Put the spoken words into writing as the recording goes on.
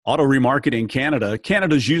Auto Remarketing Canada,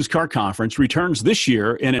 Canada's used car conference, returns this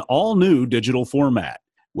year in an all-new digital format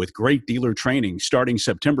with great dealer training starting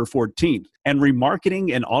September 14th and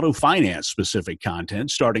remarketing and auto finance specific content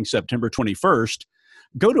starting September 21st.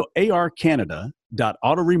 Go to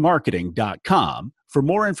arcanada.autoremarketing.com for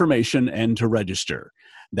more information and to register.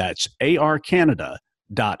 That's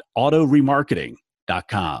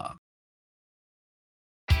arcanada.autoremarketing.com.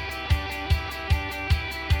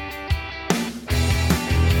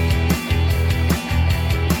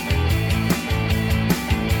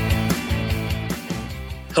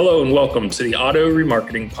 Hello and welcome to the Auto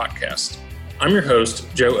Remarketing Podcast. I'm your host,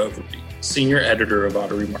 Joe Overby, Senior Editor of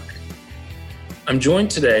Auto Remarketing. I'm joined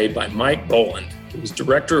today by Mike Boland, who is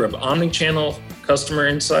Director of Omnichannel Customer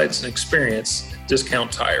Insights and Experience at Discount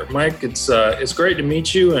Tire. Mike, it's great to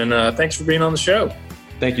meet you, and thanks for being on the show.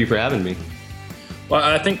 Thank you for having me. Well,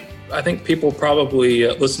 I think people probably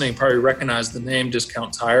listening probably recognize the name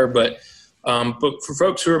Discount Tire, but for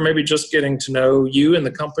folks who are maybe just getting to know you and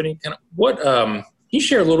the company, can you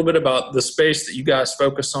share a little bit about the space that you guys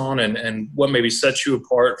focus on and what maybe sets you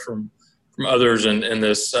apart from others in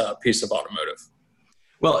this piece of automotive?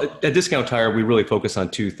 Well, at Discount Tire, we really focus on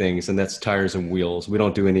two things, and that's tires and wheels. We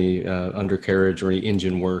don't do any undercarriage or any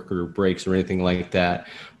engine work or brakes or anything like that.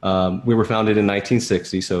 We were founded in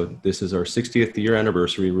 1960, so this is our 60th year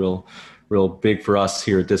anniversary, real big for us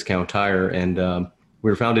here at Discount Tire. And we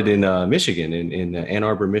were founded in Michigan, in Ann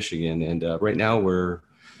Arbor, Michigan. And right now we're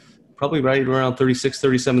probably right around 36,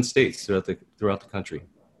 37 states throughout the country.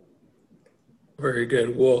 Very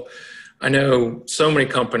good. Well, I know so many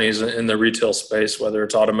companies in the retail space, whether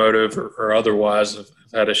it's automotive or otherwise, have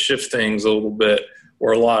had to shift things a little bit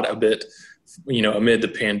or a bit, amid the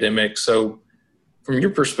pandemic. So from your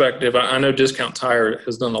perspective, I know Discount Tire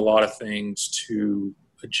has done a lot of things to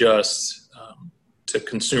adjust to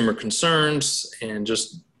consumer concerns and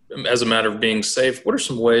just as a matter of being safe. What are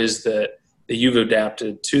some ways that you've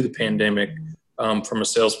adapted to the pandemic from a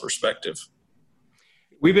sales perspective?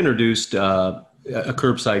 We've introduced a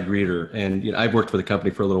curbside greeter, and I've worked for the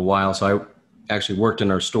company for a little while, so I actually worked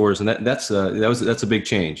in our stores, and that's a big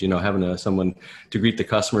change. Having someone to greet the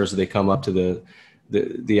customers as they come up to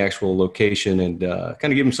the actual location and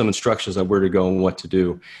kind of give them some instructions on where to go and what to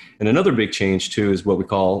do. And another big change too is what we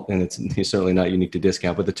call, and it's certainly not unique to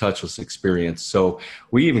Discount, but the touchless experience. So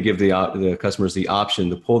we even give the customers the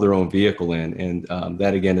option to pull their own vehicle in. And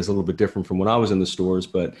that again is a little bit different from when I was in the stores,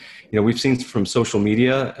 but we've seen from social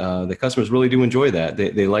media, the customers really do enjoy that.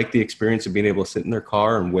 They like the experience of being able to sit in their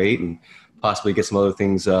car and wait and possibly get some other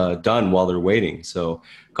things done while they're waiting. So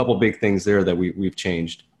a couple big things there that we've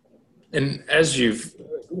changed. And as you've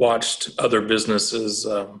watched other businesses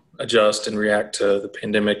adjust and react to the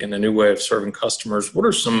pandemic and a new way of serving customers, what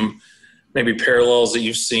are some maybe parallels that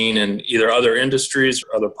you've seen in either other industries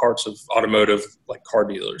or other parts of automotive, like car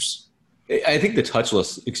dealers? I think the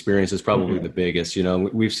touchless experience is probably the biggest.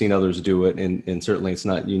 We've seen others do it, and certainly it's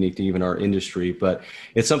not unique to even our industry, but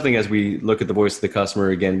it's something as we look at the voice of the customer,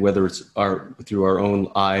 again, whether it's through our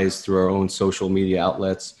own eyes, through our own social media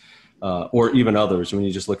outlets, or even others, when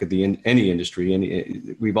you just look at any industry,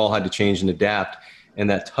 and we've all had to change and adapt, and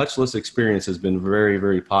that touchless experience has been very,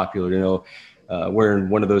 very popular. We're in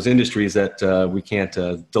one of those industries that we can't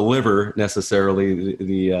deliver necessarily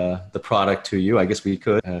the product to you. I guess we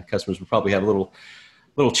could. Customers would probably have a little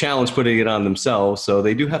challenge putting it on themselves, so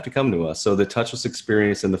they do have to come to us. So the touchless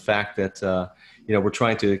experience and the fact that we're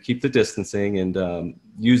trying to keep the distancing and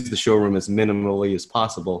use the showroom as minimally as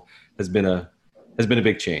possible has been a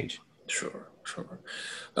big change. Sure.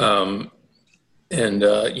 I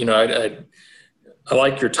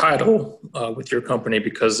like your title with your company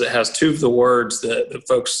because it has two of the words that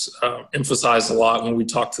folks emphasize a lot when we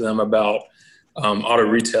talk to them about auto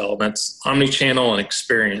retail. That's omnichannel and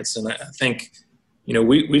experience. And I think,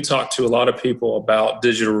 we talk to a lot of people about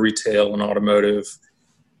digital retail and automotive,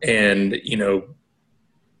 and,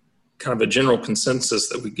 kind of a general consensus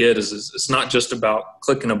that we get is it's not just about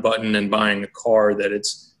clicking a button and buying a car, that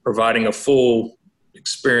it's providing a full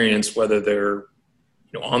experience, whether they're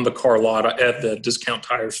on the car lot, at the Discount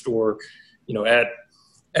Tire store, at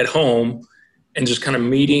home, and just kind of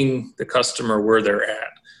meeting the customer where they're at,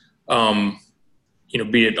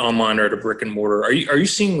 be it online or at a brick and mortar. Are you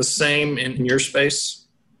seeing the same in your space?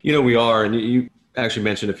 We are, and you actually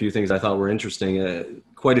mentioned a few things I thought were interesting.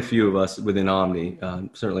 Quite a few of us within Omni,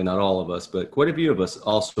 certainly not all of us, but quite a few of us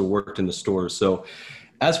also worked in the stores. So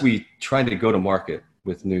as we try to go to market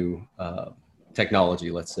with new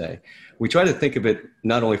technology, let's say, we try to think of it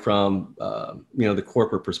not only from the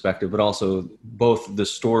corporate perspective, but also both the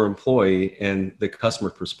store employee and the customer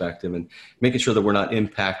perspective, and making sure that we're not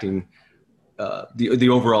impacting the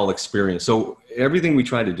overall experience. So everything we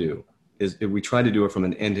try to do is we try to do it from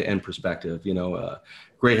an end-to-end perspective.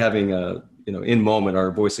 Great having in moment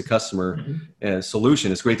our voice of customer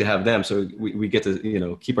solution. It's great to have them, so we get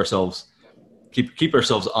to keep ourselves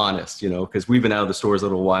honest. Because we've been out of the stores a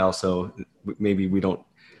little while, so maybe we don't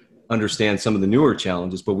understand some of the newer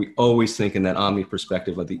challenges, but we always think in that omni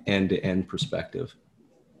perspective of the end-to-end perspective.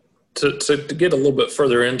 To get a little bit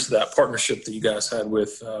further into that partnership that you guys had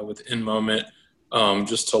with InMoment,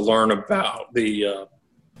 just to learn about the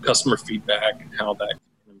customer feedback and how that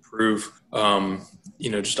can improve,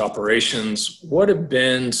 just operations. What have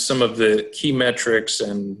been some of the key metrics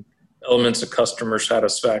and elements of customer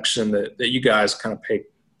satisfaction that you guys kind of pay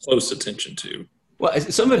close attention to? Well,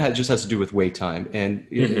 some of it just has to do with wait time, and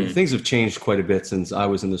things have changed quite a bit since I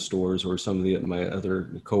was in the stores or some of my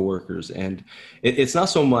other coworkers. And it's not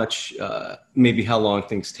so much maybe how long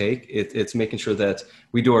things take. It's making sure that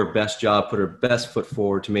we do our best job, put our best foot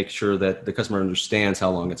forward to make sure that the customer understands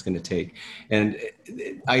how long it's going to take. And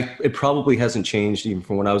it probably hasn't changed even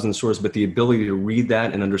from when I was in the stores, but the ability to read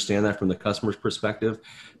that and understand that from the customer's perspective,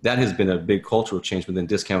 that has been a big cultural change within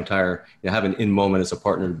Discount Tire. Having InMoment as a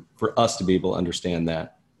partner for us to be able to understand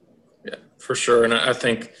that. Yeah, for sure. And I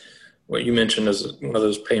think what you mentioned is one of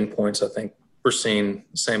those pain points. I think we're seeing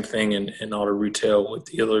the same thing in auto retail with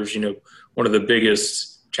dealers. One of the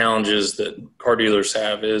biggest challenges that car dealers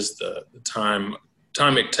have is the time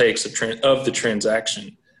it takes of the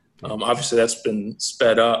transaction. Obviously, that's been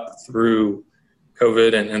sped up through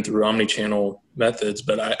COVID and through omni-channel methods.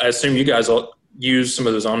 But I assume you guys all use some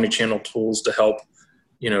of those omni-channel tools to help,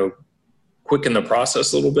 quicken the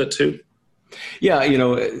process a little bit too. Yeah,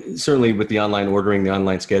 certainly with the online ordering, the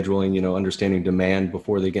online scheduling, understanding demand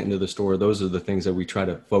before they get into the store, those are the things that we try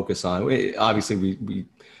to focus on. Obviously, we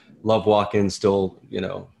love walk-ins, still,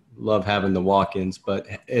 love having the walk-ins, but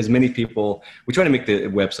as many people, we try to make the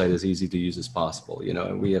website as easy to use as possible,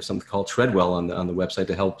 and we have something called Treadwell on the website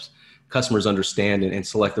to help customers understand and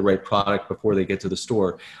select the right product before they get to the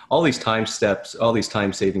store. All these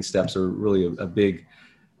time-saving steps are really a big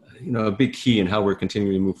key in how we're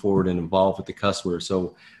continuing to move forward and involve with the customer.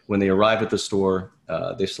 So when they arrive at the store,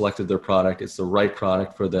 they've selected their product. It's the right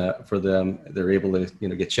product for them. They're able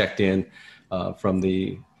to, get checked in from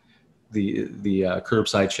the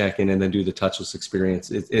curbside check-in and then do the touchless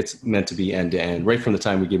experience. It's meant to be end to end, right from the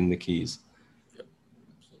time we give them the keys.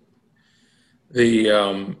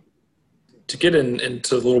 To get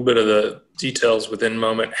into a little bit of the details within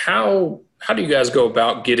InMoment, how do you guys go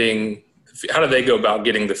about how do they go about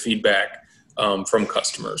getting the feedback from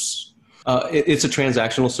customers? It's a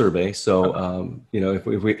transactional survey. So,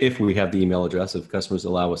 if we have the email address, if customers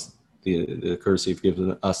allow us the courtesy of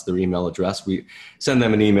giving us their email address, we send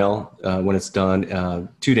them an email when it's done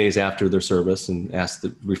 2 days after their service and ask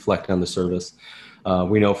to reflect on the service.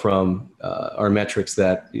 We know from our metrics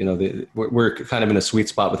that, we're kind of in a sweet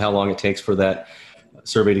spot with how long it takes for that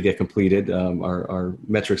survey to get completed. Our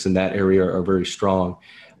metrics in that area are very strong.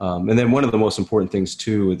 And then one of the most important things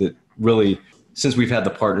too, that really, since we've had the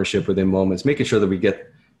partnership with InMoment, is making sure that we get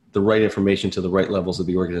the right information to the right levels of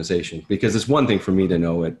the organization. Because it's one thing for me to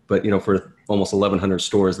know it, but for almost 1,100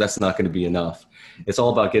 stores, that's not going to be enough. It's all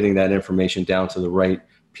about getting that information down to the right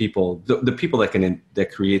people, the people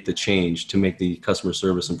that create the change to make the customer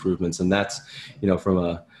service improvements. And that's, from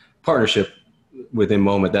a partnership with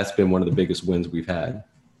InMoment, that's been one of the biggest wins we've had.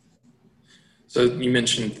 So you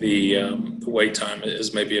mentioned the wait time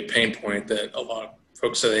is maybe a pain point that a lot of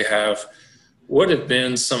folks say they have. What have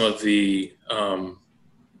been some of the,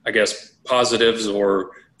 positives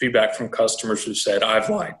or feedback from customers who said, I've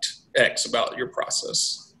liked X about your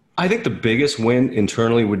process? I think the biggest win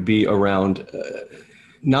internally would be around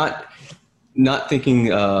not thinking,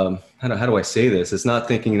 how do I say this? It's not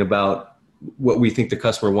thinking about what we think the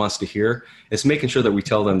customer wants to hear. It's making sure that we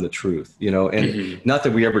tell them the truth, and not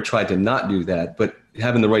that we ever tried to not do that, but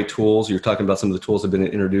having the right tools. You're talking about some of the tools that have been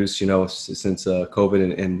introduced, since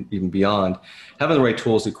COVID and even beyond. Having the right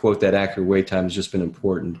tools to quote that accurate wait time has just been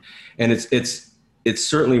important. And it's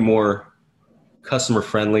certainly more customer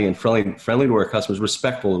friendly and friendly to our customers,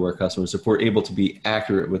 respectful to our customers, if we're able to be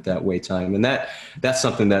accurate with that wait time. And that's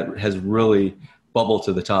something that has really bubbled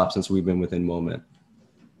to the top since we've been with InMoment.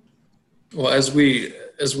 Well, as we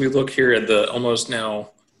look here at the almost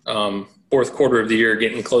now fourth quarter of the year,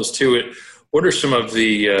 getting close to it, what are some of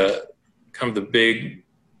the kind of the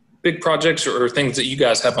big projects or things that you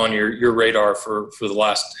guys have on your radar for the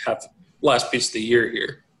last piece of the year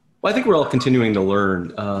here? Well, I think we're all continuing to learn,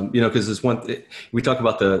 because it's we talk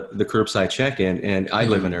about the curbside check-in, and I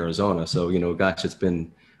live in Arizona, so it's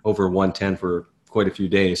been over 110 for quite a few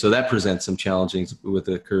days. So that presents some challenges with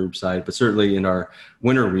the curbside, but certainly in our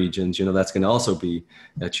winter regions, that's going to also be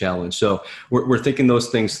a challenge. So we're thinking those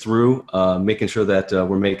things through, making sure that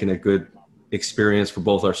we're making a good experience for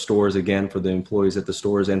both our stores, again, for the employees at the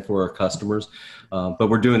stores and for our customers. But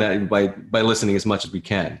we're doing that by listening as much as we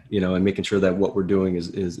can, and making sure that what we're doing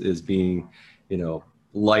is being,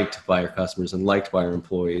 liked by our customers and liked by our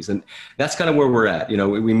employees. And that's kind of where we're at.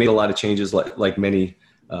 We made a lot of changes like many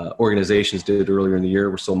organizations did earlier in the year.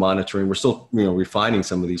 We're still monitoring, we're still, refining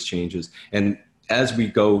some of these changes. And as we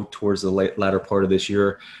go towards the latter part of this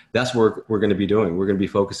year, that's what we're going to be doing. We're going to be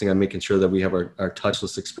focusing on making sure that we have our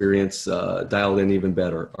touchless experience dialed in even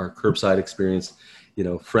better, our curbside experience,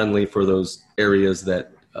 friendly for those areas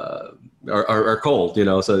that are cold,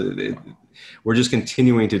 so we're just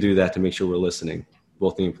continuing to do that to make sure we're listening,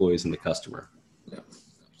 both the employees and the customer. Yeah,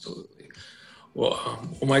 absolutely. Well,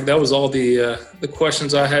 Mike, that was all the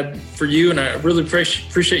questions I had for you, and I really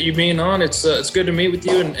appreciate you being on. It's good to meet with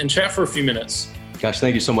you and chat for a few minutes. Gosh,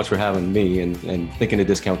 thank you so much for having me and thinking of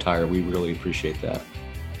Discount Tire. We really appreciate that.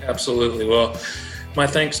 Absolutely. Well, my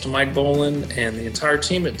thanks to Mike Boland and the entire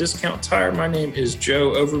team at Discount Tire. My name is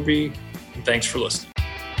Joe Overby, and thanks for listening.